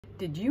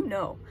Did you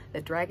know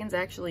that dragons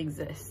actually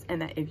exist,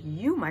 and that if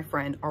you, my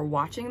friend, are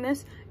watching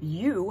this,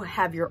 you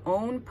have your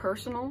own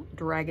personal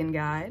dragon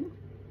guide?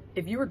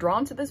 If you were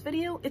drawn to this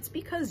video, it's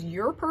because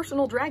your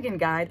personal dragon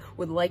guide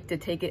would like to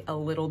take it a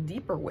little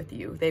deeper with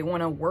you. They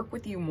want to work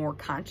with you more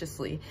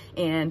consciously,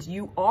 and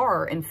you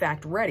are, in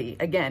fact, ready.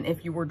 Again,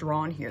 if you were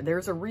drawn here,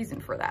 there's a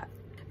reason for that.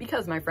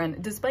 Because, my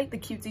friend, despite the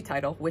cutesy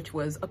title, which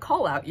was a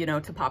call out,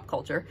 to pop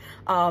culture,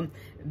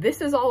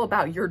 this is all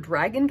about your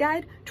dragon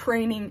guide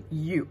training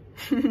you.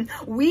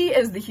 We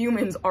as the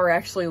humans are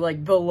actually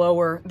like the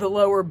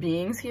lower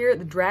beings here.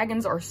 The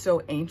dragons are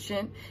so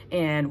ancient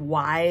and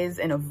wise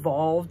and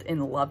evolved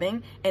and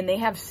loving, and they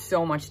have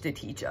so much to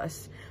teach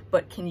us.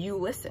 But can you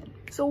listen?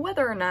 So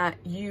whether or not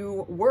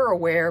you were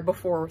aware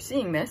before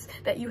seeing this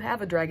that you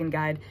have a dragon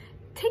guide,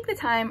 take the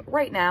time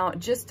right now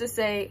just to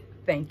say,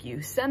 thank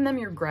you. Send them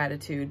your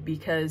gratitude,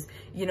 because,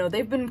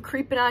 they've been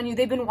creeping on you.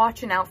 They've been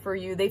watching out for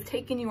you. They've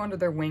taken you under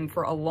their wing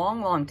for a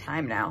long, long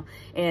time now.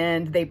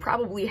 And they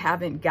probably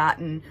haven't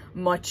gotten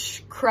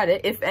much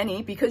credit, if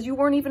any, because you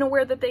weren't even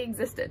aware that they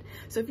existed.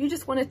 So if you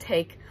just want to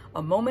take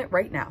a moment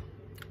right now,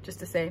 just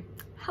to say,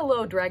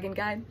 hello, Dragon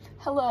Guide.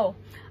 Hello.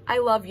 I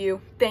love you.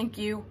 Thank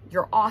you.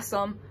 You're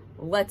awesome.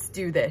 Let's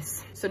do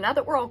this. So now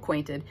that we're all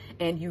acquainted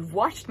and you've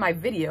watched my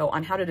video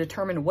on how to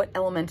determine what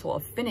elemental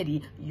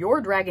affinity your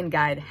dragon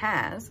guide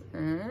has,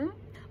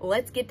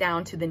 let's get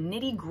down to the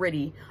nitty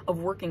gritty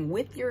of working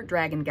with your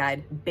dragon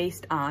guide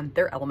based on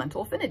their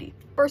elemental affinity.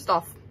 First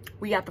off,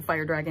 we got the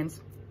fire dragons.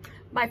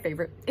 My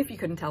favorite, if you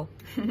couldn't tell.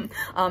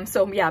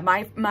 So yeah,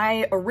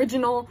 my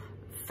original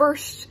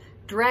first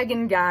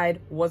dragon guide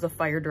was a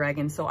fire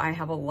dragon, so I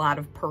have a lot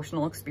of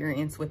personal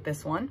experience with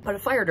this one. But a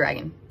fire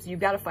dragon, so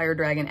you've got a fire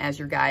dragon as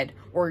your guide,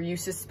 or you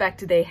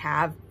suspect they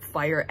have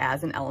fire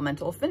as an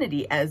elemental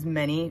affinity, as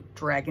many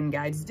dragon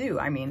guides do.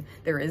 I mean,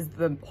 there is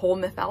the whole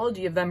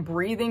mythology of them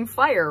breathing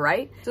fire,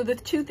 right? So the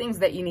two things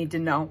that you need to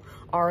know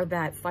are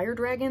that fire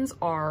dragons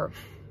are,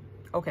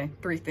 okay,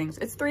 three things.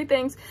 It's three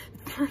things.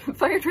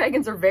 Fire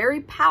dragons are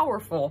very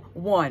powerful.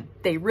 One,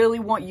 they really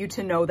want you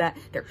to know that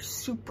they're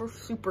super,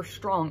 super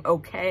strong,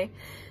 okay?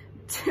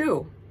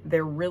 Two,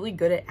 they're really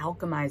good at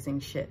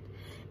alchemizing shit.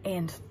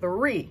 And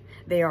three,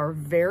 they are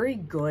very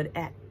good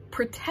at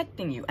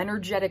protecting you,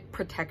 energetic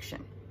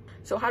protection.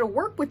 So how to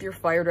work with your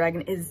fire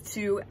dragon is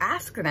to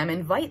ask them,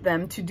 invite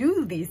them to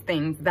do these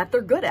things that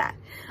they're good at.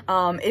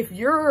 If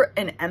you're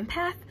an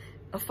empath,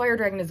 a fire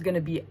dragon is going to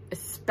be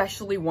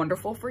especially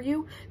wonderful for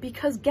you,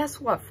 because guess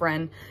what,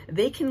 friend?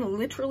 They can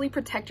literally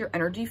protect your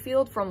energy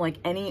field from like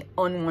any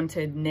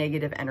unwanted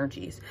negative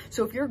energies.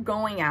 So if you're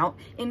going out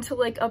into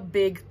like a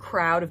big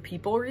crowd of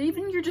people, or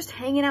even you're just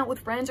hanging out with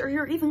friends, or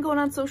you're even going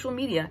on social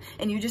media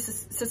and you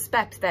just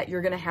suspect that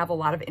you're going to have a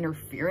lot of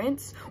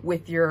interference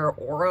with your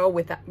aura,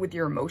 with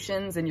your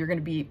emotions, and you're going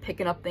to be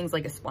picking up things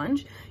like a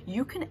sponge,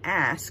 you can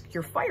ask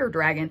your fire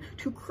dragon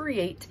to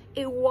create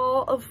a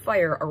wall of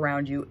fire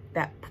around you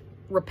that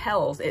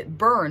repels, it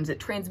burns, it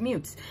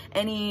transmutes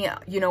any,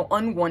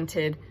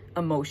 unwanted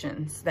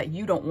emotions that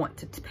you don't want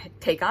to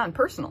take on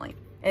personally.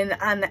 And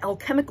on the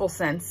alchemical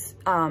sense,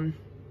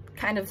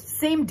 kind of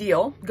same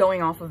deal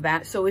going off of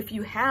that. So if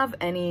you have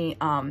any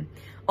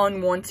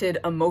unwanted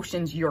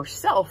emotions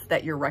yourself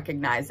that you're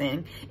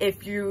recognizing,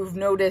 if you've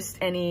noticed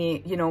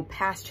any,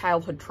 past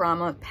childhood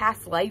trauma,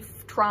 past life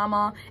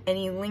trauma,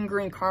 any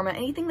lingering karma,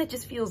 anything that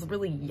just feels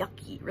really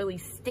yucky, really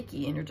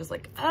sticky, and you're just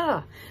like,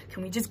 can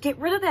we just get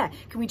rid of that?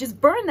 Can we just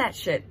burn that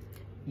shit?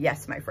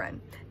 Yes, my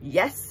friend.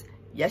 Yes,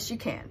 you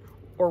can.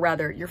 Or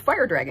rather, your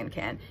fire dragon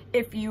can,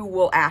 if you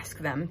will ask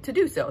them to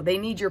do so. They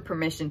need your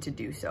permission to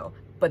do so,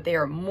 but they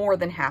are more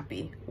than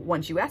happy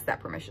once you ask that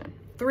permission.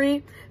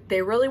 3,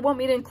 they really want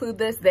me to include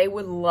this. They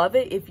would love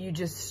it if you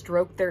just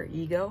stroke their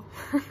ego.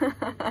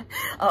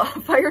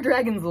 Fire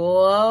dragons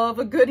love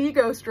a good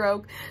ego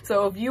stroke.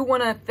 So if you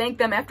want to thank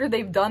them after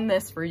they've done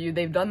this for you,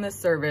 they've done this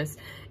service,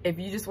 if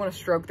you just want to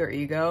stroke their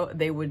ego,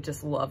 they would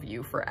just love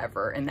you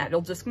forever. And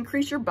that'll just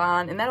increase your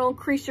bond, and that'll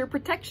increase your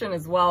protection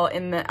as well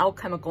in the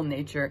alchemical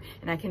nature.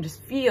 And I can just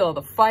feel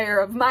the fire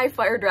of my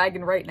fire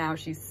dragon right now.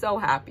 She's so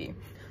happy.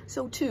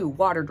 So 2,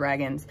 water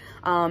dragons.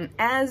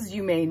 As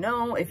you may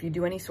know, if you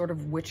do any sort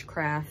of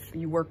witchcraft,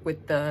 you work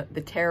with the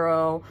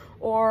tarot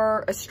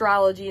or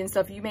astrology and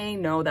stuff, you may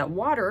know that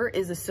water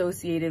is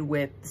associated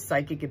with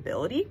psychic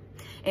ability,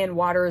 and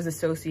water is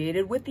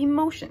associated with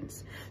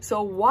emotions.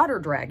 So water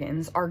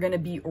dragons are going to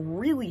be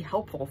really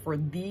helpful for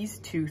these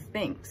two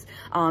things.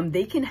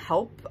 They can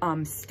help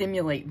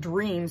stimulate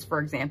dreams,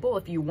 for example.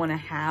 If you want to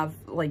have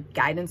like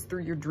guidance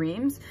through your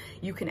dreams,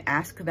 you can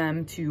ask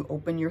them to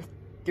open your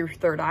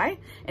third eye,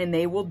 and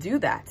they will do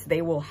that.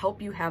 They will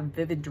help you have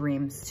vivid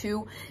dreams.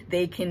 2,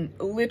 they can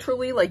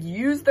literally like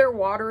use their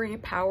watery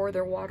power,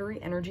 their watery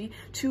energy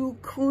to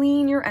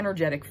clean your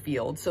energetic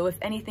field. So if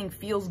anything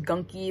feels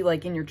gunky,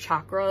 like in your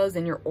chakras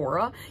and your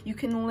aura, you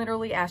can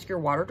literally ask your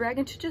water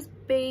dragon to just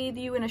bathe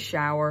you in a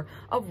shower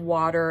of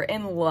water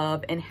and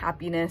love and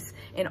happiness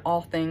and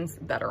all things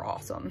that are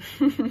awesome.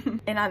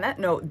 And on that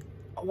note,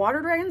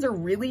 water dragons are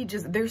really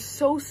just, they're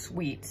so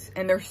sweet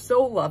and they're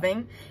so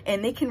loving,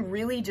 and they can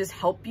really just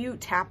help you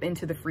tap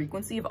into the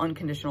frequency of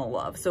unconditional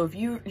love. So if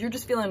you're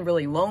just feeling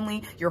really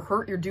lonely, you're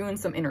hurt, you're doing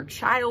some inner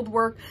child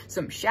work,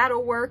 some shadow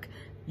work,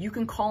 you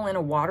can call in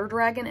a water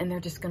dragon and they're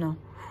just gonna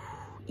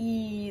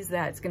ease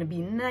that. It's gonna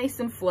be nice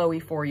and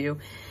flowy for you.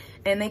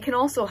 And they can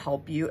also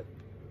help you,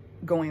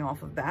 going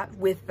off of that,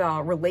 with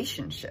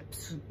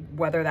relationships,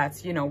 whether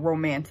that's, you know,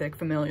 romantic,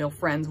 familial,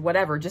 friends,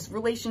 whatever, just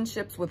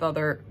relationships with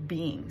other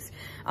beings.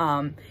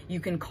 You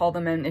can call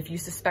them in if you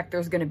suspect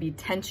there's going to be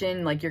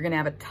tension, like you're going to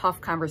have a tough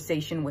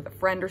conversation with a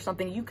friend or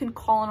something. You can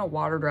call in a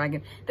water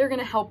dragon. They're going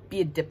to help be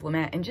a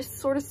diplomat and just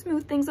sort of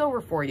smooth things over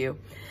for you.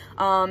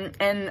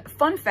 And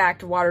fun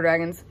fact, water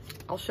dragons,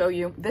 I'll show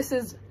you. This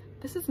is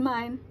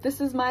mine. This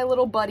is my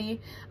little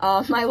buddy,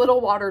 my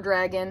little water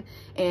dragon,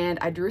 and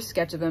I drew a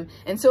sketch of them.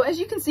 And so as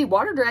you can see,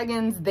 water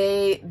dragons,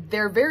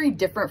 they're very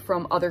different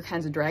from other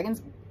kinds of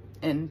dragons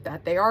in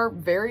that they are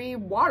very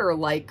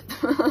water-like,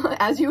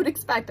 as you would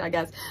expect, I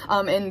guess.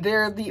 And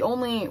they're the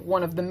only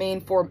one of the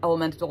main 4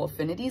 elemental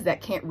affinities that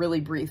can't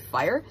really breathe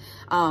fire.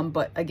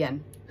 But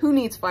again, who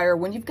needs fire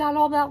when you've got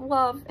all that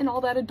love and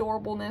all that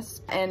adorableness?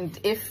 And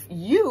if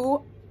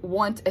you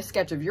want a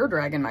sketch of your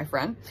dragon, my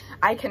friend,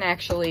 I can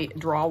actually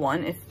draw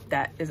one. If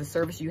that is a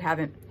service you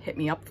haven't hit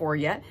me up for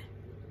yet,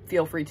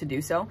 feel free to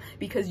do so,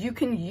 because you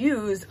can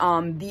use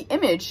the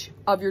image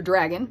of your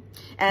dragon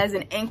as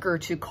an anchor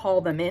to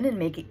call them in and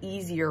make it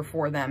easier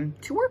for them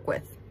to work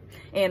with.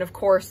 And of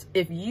course,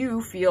 if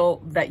you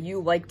feel that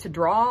you like to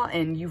draw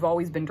and you've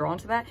always been drawn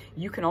to that,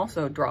 you can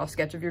also draw a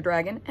sketch of your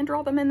dragon and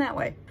draw them in that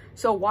way.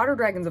 So water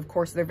dragons, of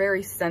course, they're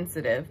very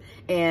sensitive,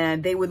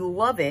 and they would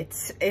love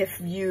it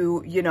if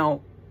you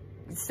know,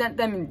 sent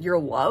them your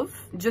love.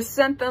 Just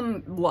sent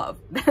them love.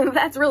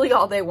 That's really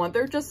all they want.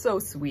 They're just so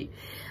sweet.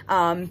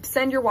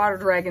 Send your water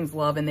dragons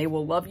love and they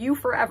will love you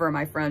forever,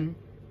 my friend.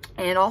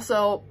 And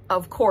also,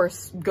 of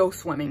course, go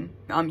swimming.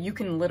 You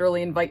can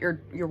literally invite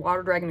your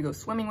water dragon to go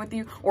swimming with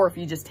you, or if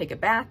you just take a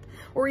bath,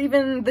 or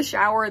even the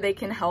shower, they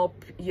can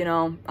help, you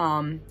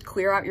know,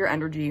 clear out your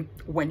energy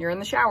when you're in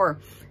the shower.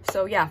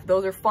 So yeah,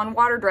 those are fun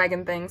water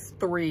dragon things.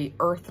 3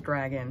 earth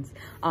dragons.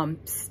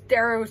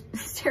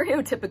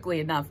 Stereotypically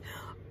enough,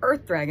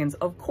 earth dragons,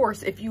 of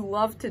course, if you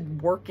love to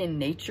work in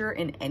nature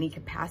in any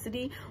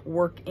capacity,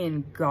 work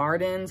in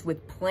gardens,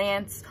 with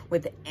plants,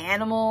 with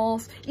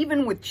animals,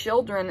 even with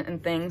children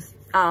and things,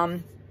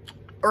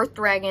 earth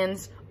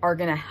dragons are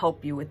going to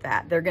help you with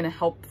that. They're going to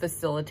help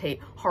facilitate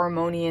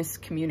harmonious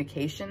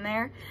communication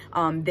there.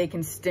 They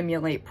can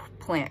stimulate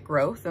plant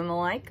growth and the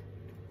like.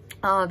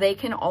 They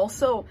can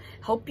also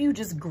help you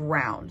just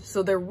ground.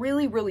 So they're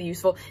really, really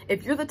useful.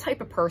 If you're the type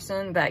of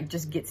person that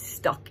just gets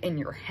stuck in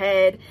your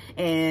head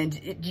and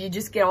you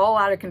just get all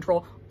out of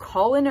control,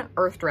 call in an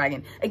earth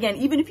dragon. Again,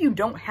 even if you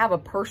don't have a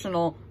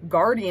personal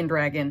guardian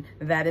dragon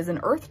that is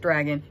an earth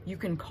dragon, you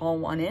can call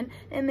one in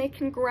and they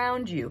can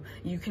ground you.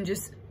 You can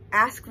just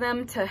ask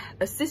them to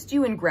assist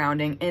you in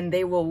grounding, and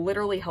they will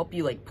literally help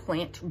you like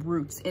plant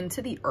roots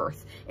into the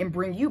earth and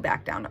bring you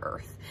back down to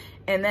earth.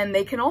 And then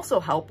they can also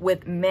help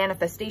with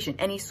manifestation,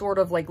 any sort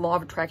of like law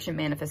of attraction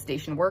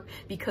manifestation work,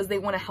 because they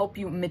want to help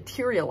you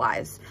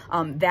materialize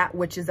that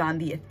which is on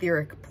the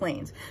etheric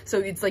planes. So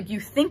it's like you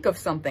think of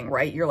something,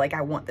 right? You're like,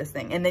 I want this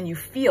thing. And then you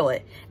feel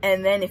it.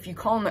 And then if you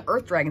call in the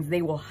earth dragons,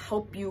 they will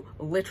help you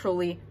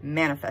literally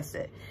manifest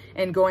it.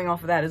 And going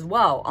off of that as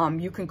well,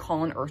 you can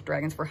call in earth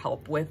dragons for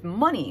help with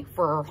money,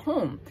 for a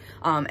home,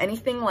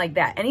 anything like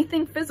that,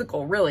 anything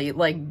physical, really.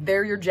 Like,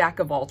 they're your jack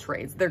of all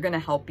trades. They're going to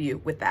help you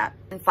with that.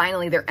 And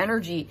finally, their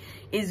energy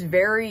is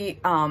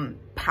very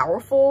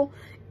powerful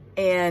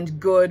and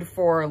good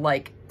for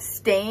like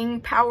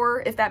staying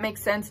power, if that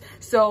makes sense.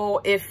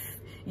 So if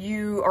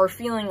you are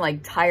feeling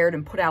like tired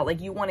and put out,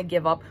 like you want to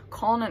give up,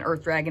 call in an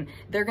earth dragon.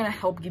 They're going to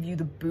help give you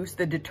the boost,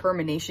 the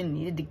determination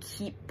needed to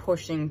keep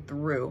pushing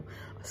through,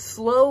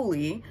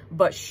 slowly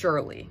but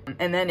surely.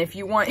 And then if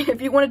you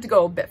wanted to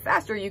go a bit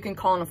faster, you can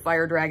call in a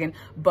fire dragon,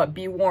 but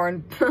be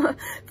warned,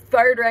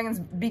 fire dragons,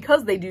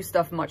 because they do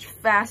stuff much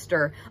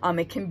faster,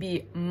 it can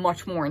be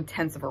much more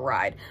intense of a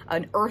ride.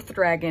 An earth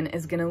dragon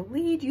is going to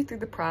lead you through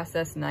the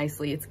process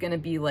nicely. It's going to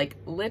be like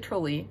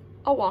literally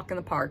a walk in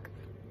the park,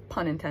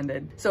 pun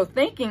intended. So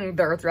thanking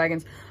the earth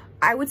dragons,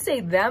 I would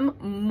say them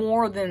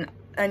more than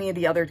any of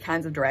the other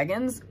kinds of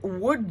dragons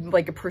would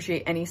like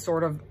appreciate any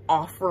sort of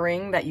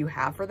offering that you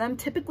have for them.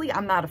 Typically,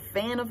 I'm not a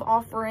fan of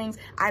offerings.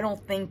 I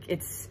don't think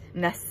it's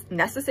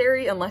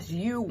necessary unless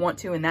you want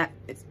to, and that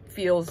it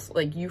feels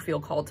like you feel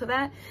called to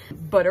that.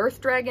 But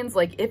earth dragons,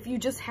 like if you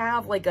just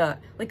have like a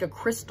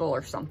crystal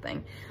or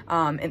something,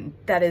 and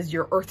that is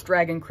your earth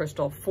dragon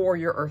crystal for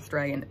your earth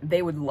dragon,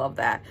 they would love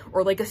that.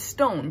 Or like a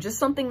stone, just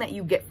something that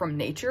you get from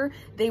nature,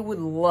 they would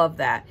love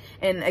that.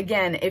 And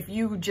again, if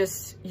you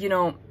just, you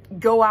know,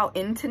 go out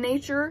into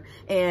nature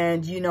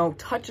and, you know,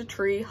 touch a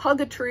tree,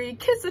 hug a tree,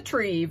 kiss a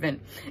tree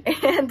even,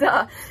 and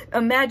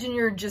imagine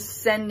you're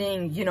just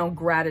sending, you know,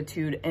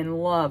 gratitude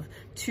and love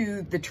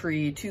to the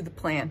tree, to the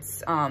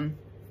plants,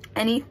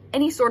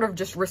 any sort of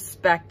just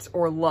respect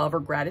or love or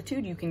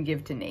gratitude you can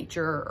give to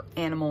nature or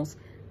animals,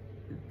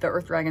 the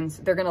Earth Dragons,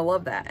 they're gonna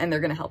love that, and they're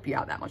gonna help you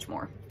out that much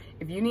more.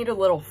 If you need a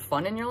little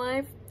fun in your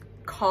life,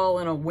 call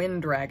in a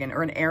wind dragon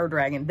or an air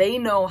dragon. They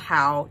know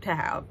how to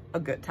have a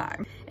good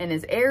time. And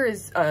as air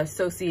is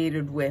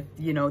associated with,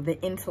 you know, the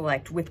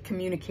intellect, with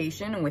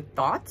communication and with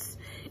thoughts,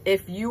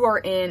 if you are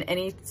in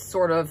any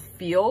sort of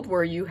field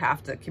where you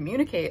have to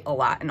communicate a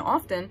lot and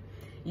often,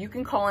 you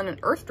can call in an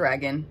earth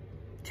dragon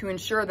to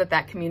ensure that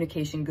that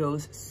communication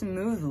goes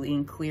smoothly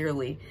and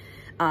clearly.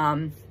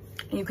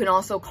 You can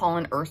also call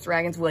in earth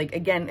dragons, like,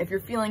 again, if you're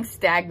feeling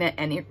stagnant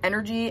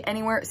energy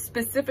anywhere,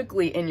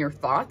 specifically in your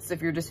thoughts,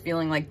 if you're just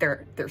feeling like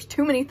there's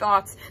too many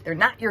thoughts, they're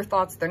not your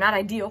thoughts, they're not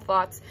ideal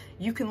thoughts,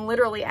 you can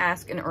literally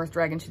ask an earth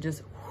dragon to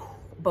just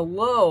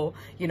blow,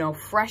 you know,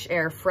 fresh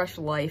air, fresh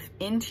life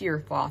into your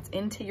thoughts,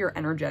 into your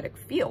energetic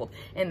field,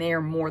 and they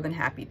are more than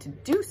happy to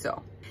do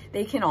so.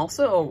 They can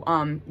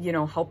also, you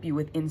know, help you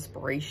with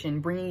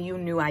inspiration, bringing you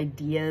new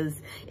ideas.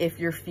 If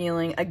you're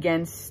feeling,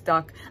 again,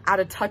 stuck,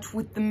 out of touch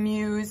with the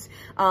muse,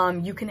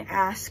 you can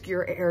ask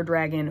your air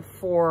dragon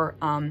for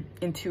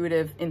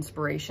intuitive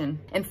inspiration.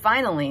 And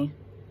finally,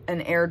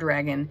 an air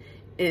dragon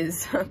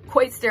is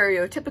quite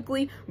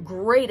stereotypically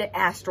great at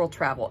astral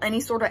travel. Any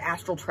sort of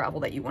astral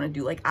travel that you want to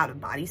do, like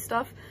out-of-body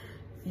stuff,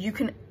 you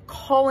can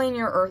call in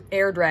your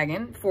air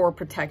dragon for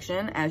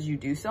protection as you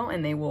do so,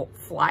 and they will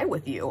fly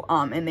with you,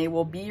 and they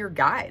will be your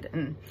guide,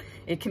 and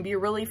it can be a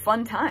really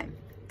fun time.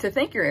 To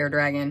thank your air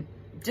dragon,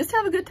 just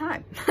have a good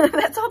time.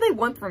 That's all they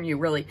want from you,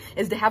 really,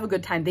 is to have a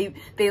good time.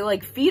 They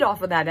like feed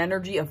off of that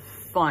energy of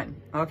fun,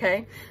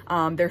 okay?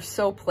 They're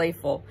so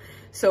playful.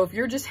 So if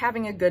you're just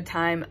having a good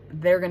time,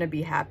 they're gonna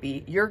be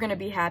happy. You're gonna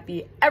be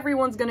happy.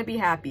 Everyone's gonna be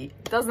happy.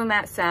 Doesn't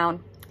that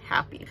sound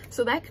happy?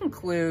 So that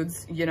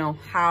concludes, you know,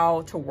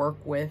 how to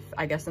work with,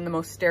 I guess, in the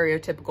most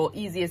stereotypical,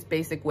 easiest,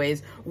 basic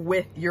ways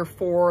with your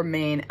 4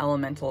 main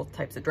elemental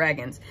types of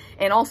dragons.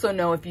 And also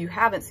know, if you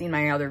haven't seen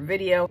my other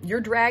video, your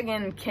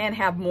dragon can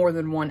have more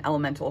than 1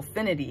 elemental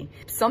affinity.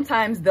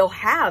 Sometimes they'll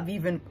have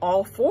even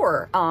all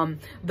 4,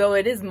 though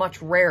it is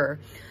much rarer.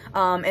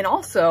 And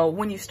also,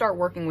 when you start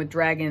working with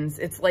dragons,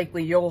 it's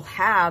likely you'll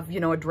have, you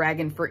know, a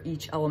dragon for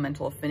each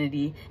elemental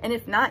affinity. And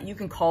if not, you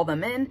can call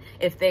them in.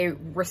 If they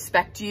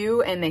respect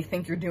you and they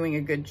think you're doing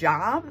a good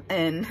job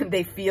and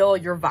they feel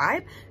your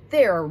vibe,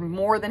 they are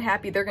more than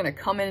happy. They're going to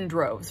come in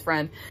droves,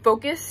 friend.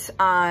 Focus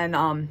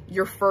on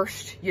your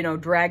first, you know,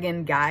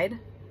 dragon guide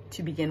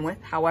to begin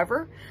with.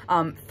 However,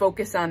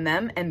 focus on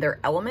them and their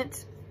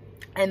element,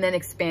 and then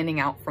expanding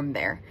out from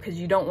there, because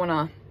you don't want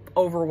to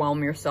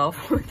overwhelm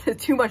yourself with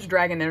too much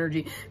dragon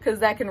energy, because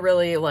that can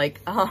really like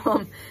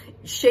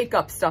shake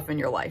up stuff in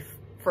your life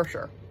for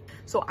sure.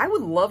 So I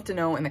would love to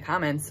know in the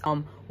comments,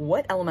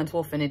 what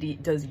elemental affinity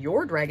does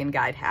your dragon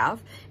guide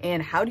have,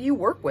 and how do you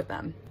work with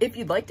them? If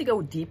you'd like to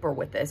go deeper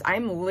with this,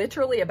 I'm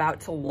literally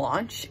about to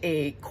launch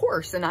a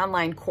course, an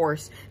online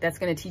course that's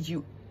going to teach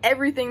you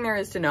everything there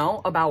is to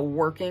know about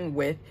working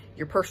with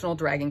your personal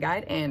dragon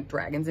guide and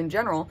dragons in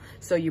general.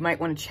 So you might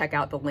want to check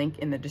out the link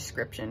in the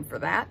description for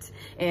that.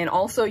 And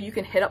also you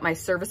can hit up my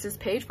services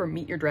page for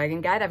Meet Your Dragon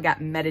Guide. I've got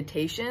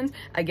meditations.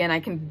 Again, I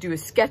can do a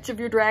sketch of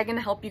your dragon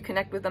to help you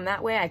connect with them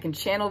that way. I can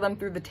channel them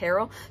through the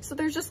tarot. So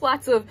there's just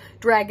lots of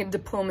dragon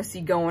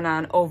diplomacy going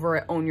on over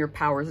at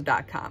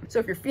ownyourpowers.com. So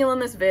if you're feeling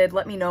this vid,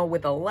 let me know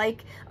with a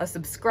like, a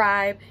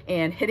subscribe,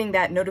 and hitting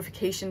that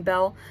notification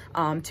bell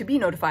to be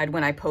notified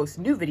when I post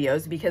new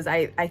videos, because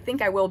I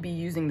think I will be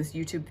using this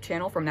YouTube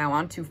channel from now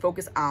on to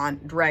focus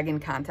on dragon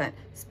content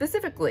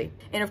specifically.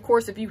 And of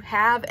course, if you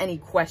have any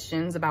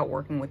questions about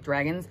working with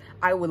dragons,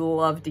 I would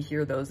love to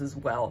hear those as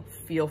well.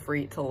 Feel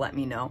free to let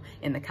me know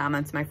in the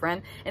comments, my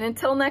friend. And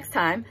until next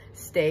time,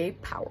 stay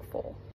powerful.